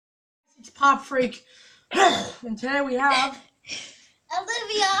It's Pop Freak. And today we have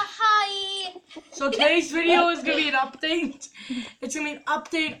Olivia, hi! So today's video is going to be an update. It's going to be an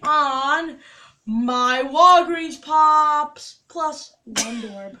update on my Walgreens Pops plus one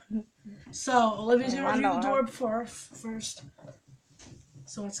Dorb. So Olivia's going to review the Dorb first.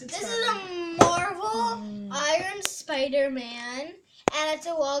 So let's get started. This is a Marvel Iron Spider-Man, and it's a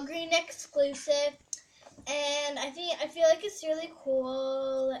Walgreens exclusive. And I feel like it's really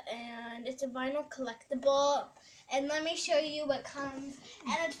cool, and it's a vinyl collectible. And let me show you what comes.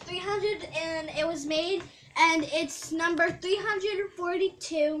 And it's 300, and it was made, and it's number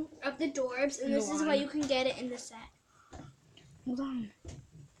 342 of the Dorbs, and this is what you can get it in the set. Hold on.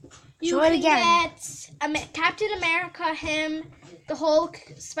 You Show it can again. get Captain America, him, the Hulk,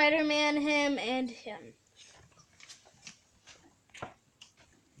 Spider-Man, him, and him.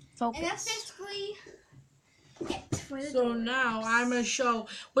 Focus. And that's basically it for the So Dorbs. now I'm going to show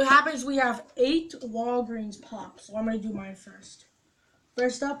what happens. We have 8 Walgreens Pops. So I'm going to do mine first.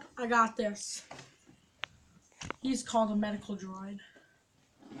 First up, I got this. He's called a medical droid.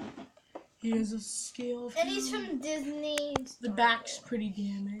 He has a scale of And he's from Disney. The back's pretty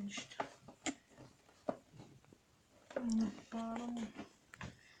damaged. On the bottom.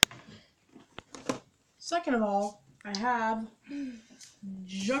 Second of all, I have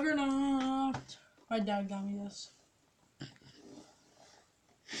Juggernaut. My dad got me this.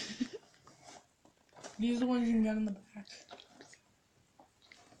 These are the ones you can get in the back.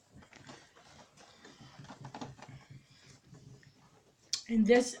 And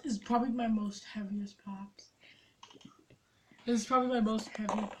this is probably my most heaviest Pops. This is probably my most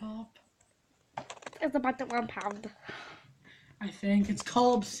heavy Pop. It's about the 1 pound. I think it's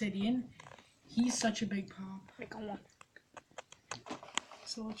called Obsidian. He's such a big Pop. Like on one.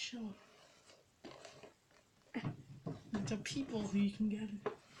 So let's show the people who you can get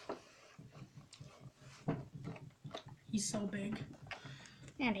it. He's so big.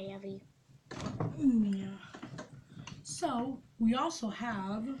 And heavy. Yeah. So we also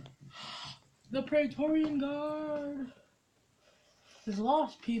have the Praetorian Guard. There's a lot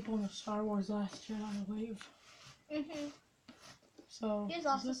of people in the Star Wars Last Jedi, I believe. Mhm. So He's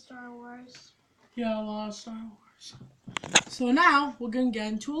also Star Wars. yeah, a lot of Star Wars. So now we're gonna get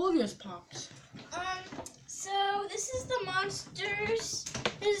into Olivia's Pops. So this is the Monsters.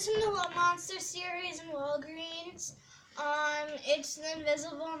 This is from the Monster series in Walgreens. It's the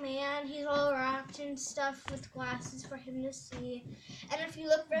Invisible Man. He's all wrapped in stuff with glasses for him to see. And if you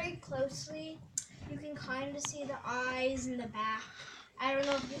look very closely, you can kind of see the eyes in the back. I don't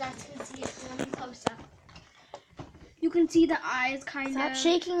know if you guys can see it. Let me close up. You can see the eyes kind of. Stop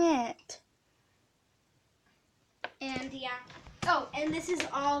shaking it. And yeah. Oh, and this is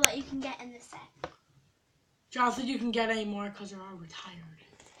all that you can get in the set. Jonathan, you can get any more because they're all retired.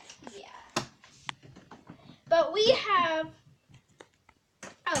 Yeah. But we have,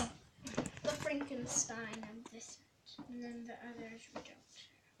 the Frankenstein of this set. And then the others we don't.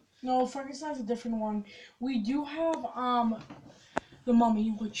 No, Frankenstein's a different one. We do have the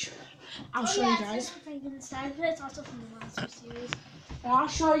Mummy, which I'll show you guys. It's from Frankenstein, but it's also from the Monster series. And I'll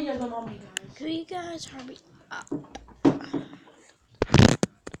show you the Mummy, guys. Could you guys hurry up?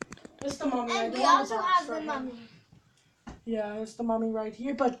 It's the Mummy. And I we don't also box have for the him. Mummy. Yeah, it's the Mummy right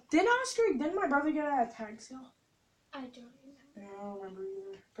here. But didn't my brother get it at a tag sale? I don't remember. Yeah, I don't remember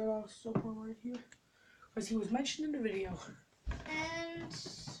either. But I'll still put right here. Because he was mentioned in the video. And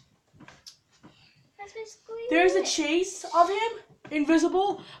that's basically There's a it. chase of him,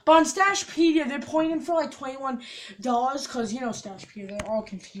 invisible. But on Stashpedia, they're pointing for like $21. Because, you know, Stashpedia, they're all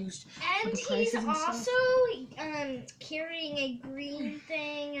confused. And with the he's prices and stuff. also carrying a green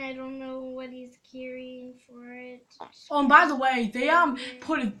thing. I don't know what he's carrying for it. Oh, and by the way, they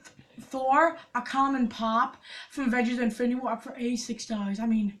put Thor, a common Pop from Avengers Infinity War up for $86. I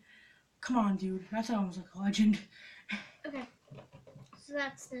mean, come on, dude. That's almost like a legend. Okay. So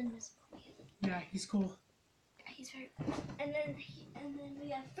that's the Invisible Man. Yeah, he's cool. He's very cool. And then we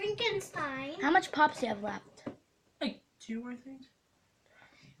have Frankenstein. How much pops do you have left? Like 2, I think.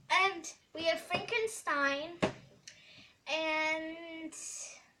 And we have Frankenstein. And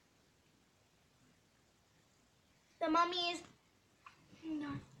the Mummy's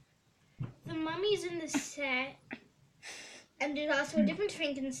in the set. And there's also a different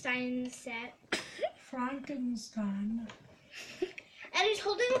Frankenstein in the set. Frankenstein. And he's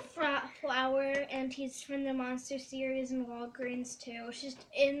holding a flower, and he's from the Monster series in Walgreens too. It's just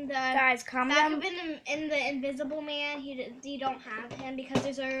in the Guys, comment back down. of in the Invisible Man. You don't have him because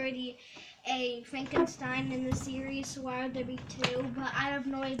there's already a Frankenstein in the series, so why would there be 2? But I have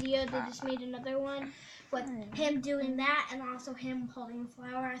no idea. They just made another one. with him doing that and also him holding a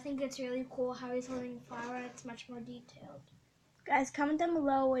flower. I think it's really cool how he's holding a flower. It's much more detailed. Guys, comment down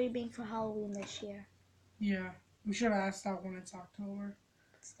below what you're being for Halloween this year. Yeah, we should have asked that when it's October.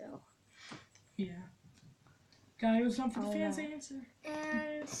 But still. Yeah. Guy, it was time for the fans' no. answer.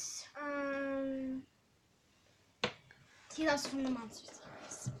 And he's also from the Monster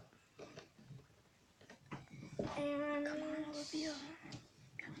series. And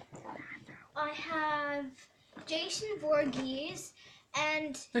I have Jason Voorhees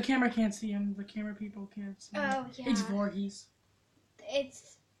and The camera can't see him. The camera people can't see him. oh yeah, It's Voorhees.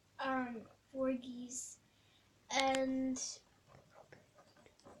 it's Voorhees and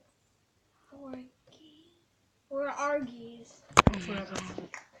or Argies.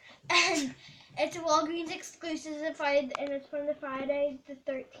 And it's a Walgreens exclusive, and it's from the Friday the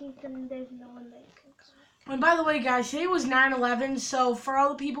 13th, and there's no one that can come. And by the way, guys, today was 9/11, so for all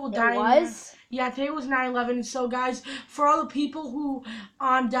the people It dying... was? Yeah, today was 9/11, so guys, for all the people who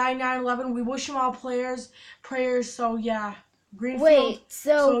died 9/11, we wish them all prayers, so yeah. Greenfield. Wait,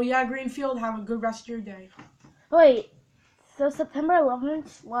 So yeah, Greenfield, have a good rest of your day. Wait, so September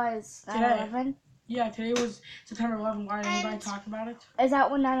 11th was Today. 9/11? Yeah, today was September 11th. Why didn't anybody And- talk about it? Is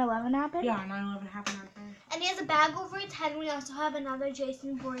that when 9/11 happened? Yeah, 9/11 happened that day. And he has a bag over his head, and we also have another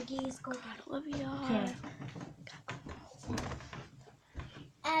Jason Voorhees. Go God, Olivia. Okay.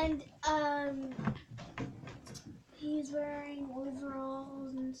 And he's wearing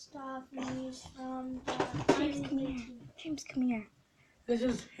overalls and stuff, and he's from the James, come here. James, come here. This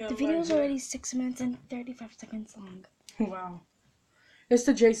is him. The video's already 6 minutes and 35 seconds long. Wow. It's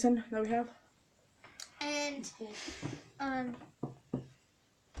the Jason that we have. And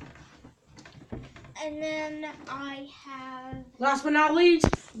and then I have Last but not least,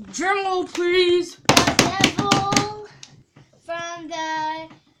 journal, please. Devil from the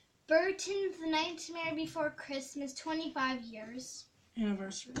Burton's The Nightmare Before Christmas, 25 years.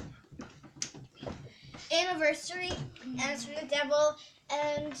 Anniversary. Anniversary, and it's from the Devil,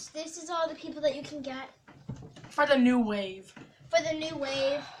 and this is all the people that you can get For the new wave. for the new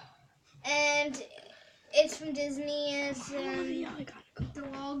wave, and it's from Disney, and it's Olivia, I gotta go. the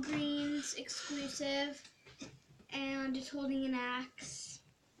Walgreens exclusive, and it's holding an axe.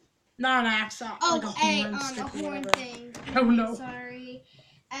 Not an axe, like a horn stick a or horn whatever. thing. Oh no. Sorry.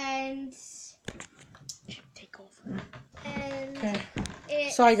 And Take over. Okay.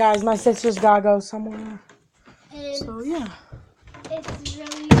 it, Sorry guys, my sister's gotta go somewhere. and So yeah. it's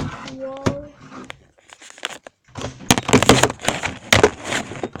really cool.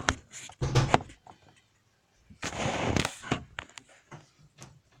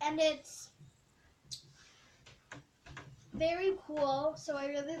 And it's very cool, so I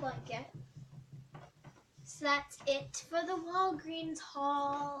really like it. So that's it for the Walgreens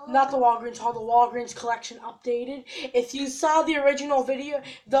haul. Not the Walgreens haul, the Walgreens collection updated. If you saw the original video,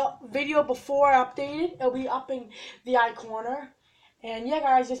 the video before I updated, it'll be up in the eye corner. And yeah,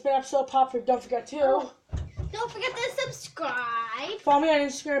 guys, it's been episode of Pop Freak. Don't forget to Don't forget to subscribe. follow me on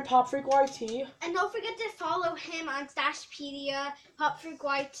Instagram, PopFreakYT. And don't forget to follow him on Stashpedia,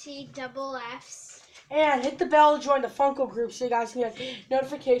 PopFreakYT, double Fs. And hit the bell to join the Funko group so you guys can get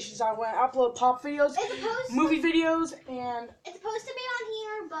notifications on when I upload pop videos, It's supposed movie videos, and It's supposed to be on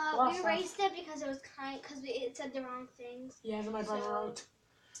here, but Lost we stuff. erased it because it was it said the wrong things. yeah, that my brother So- wrote.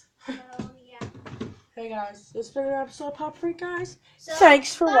 So yeah. Hey guys, this has been an episode of Pop Freak, guys. So,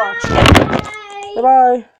 Thanks for watching. bye. Bye-bye.